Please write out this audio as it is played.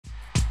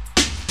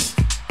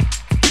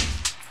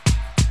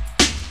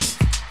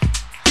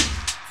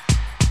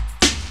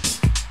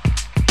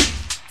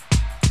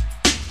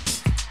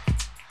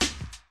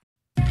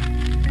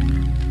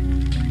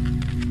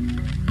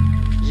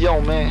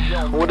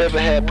whatever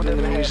happened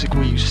in the music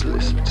we used to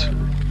listen to.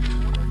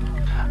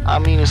 I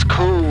mean, it's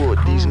cool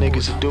what these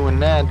niggas are doing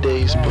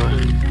nowadays, but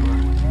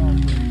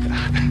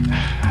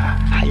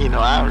you know,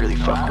 I don't really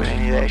fuck with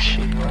any of that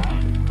shit.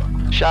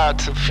 Shout out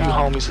to a few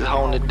homies that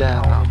holding it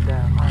down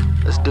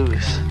though. Let's do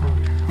this.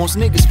 Most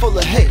niggas full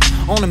of hate,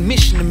 on a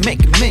mission to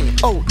make a million.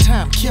 Old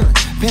time killing,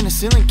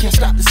 penicillin can't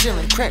stop the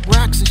ceiling. Crack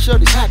rocks and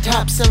shorties, hot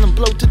top selling,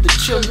 blow to the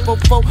chillin'.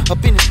 Fofo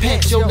up in his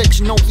pants, yo, let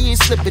you know he ain't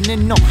slipping.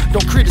 And no,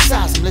 don't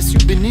criticize him unless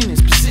you've been in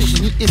his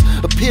position. He is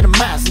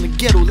epitomizing the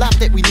ghetto life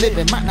that we live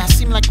in. Might not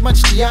seem like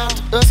much to y'all,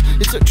 to us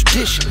it's a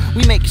tradition.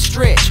 We make it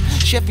stretch,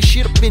 chefing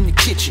shit up in the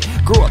kitchen.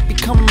 Grow up,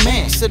 become a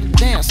man, settle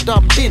down,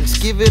 start business.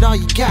 Give it all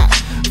you got,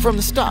 from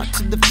the start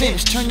to the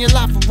finish. Turn your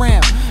life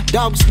around,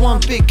 dog, it's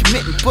one big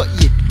commitment, but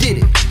you did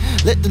it.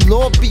 Let the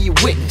Lord be your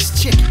witness.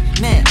 Check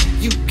it now,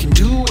 you can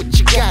do what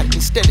you got it.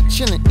 Instead of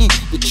chilling in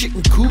the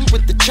chicken coop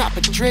with the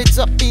chopper dreads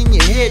up in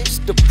your head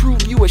just to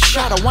prove you a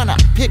shotter. Why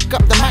not pick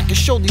up the mic and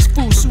show these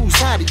fools who's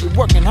harder? You're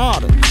working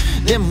harder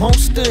than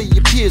most of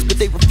your peers, but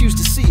they refuse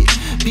to see it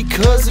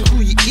because of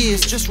who you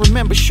is. Just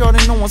remember,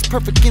 shorty, no one's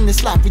perfect in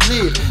this life we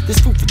live. This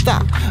food for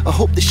thought, I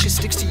hope this shit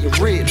sticks to your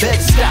ribs.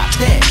 Better stop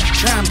that,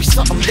 try and be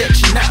something that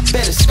you're not.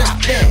 Better stop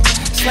that,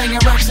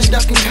 slanging rocks and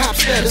ducking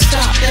cops. Better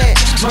stop that,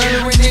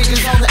 murdering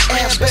niggas on the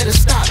air. Better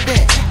stop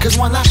that, cause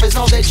one life is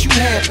all that you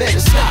have. Better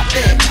stop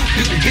that,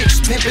 beating bitches,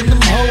 pimping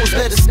them hoes.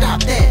 Better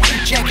stop that,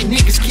 jacking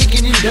niggas,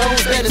 kicking in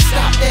doors. Better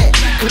stop that,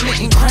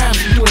 committing crimes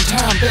and doing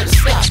time. Better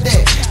stop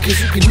that, cause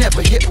you can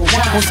never hit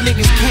rewind. Most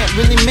niggas can't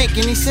really make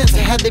any sense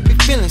of how they be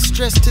feeling.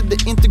 Stressed to the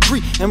nth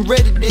degree and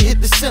ready to hit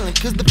the ceiling,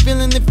 cause the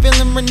feeling they're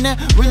feeling right now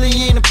really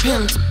ain't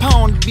appealing. It's a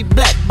pawn to be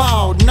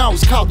blackballed and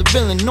always called the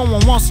villain. No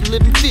one wants to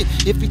live in fear.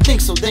 If you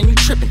think so, then you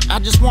tripping. I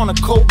just want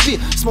a cold beer,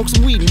 smoke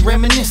some weed and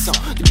reminisce on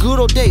the good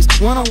old days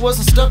when I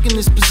wasn't stuck in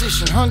this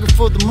position, hungry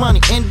for the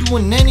money and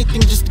doing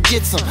anything just to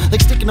get some.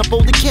 Like sticking up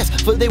older cats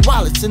for their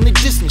wallets and their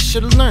distance.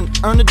 Should've learned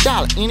to earn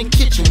 $1 in the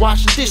kitchen,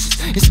 washing dishes.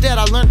 Instead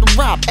I learned to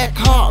rob, act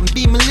hard and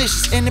be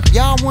malicious. And if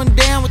y'all wasn't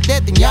down with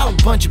that, then y'all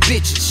a bunch of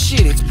bitches.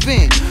 Shit, it's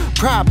been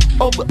probably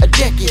over a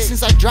decade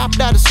since I dropped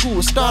out of school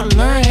and started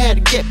learning how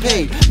to get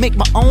paid. Make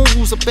my own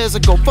rules up as I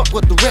go, fuck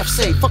what the refs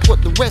say, fuck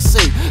what the rest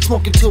say.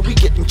 Smoke until we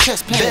get them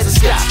chest pains. Better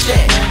stop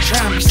that,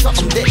 try and be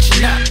something that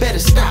you're not. Better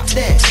stop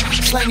that,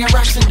 slanging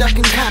rocks and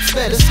ducking cops.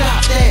 Better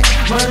stop that,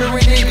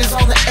 murdering niggas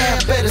on the air.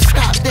 Better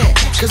stop that,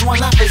 cause one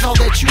life is all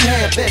that you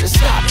have. Better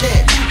stop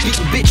that,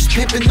 beating bitches,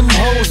 pimping them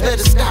hoes.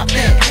 Better stop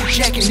that,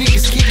 jacking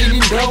niggas, kicking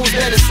in doors.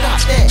 Better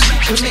stop that,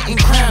 committing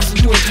crimes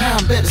and doing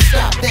time. Better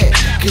stop that,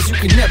 cause you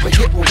can never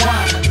hit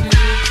rewind.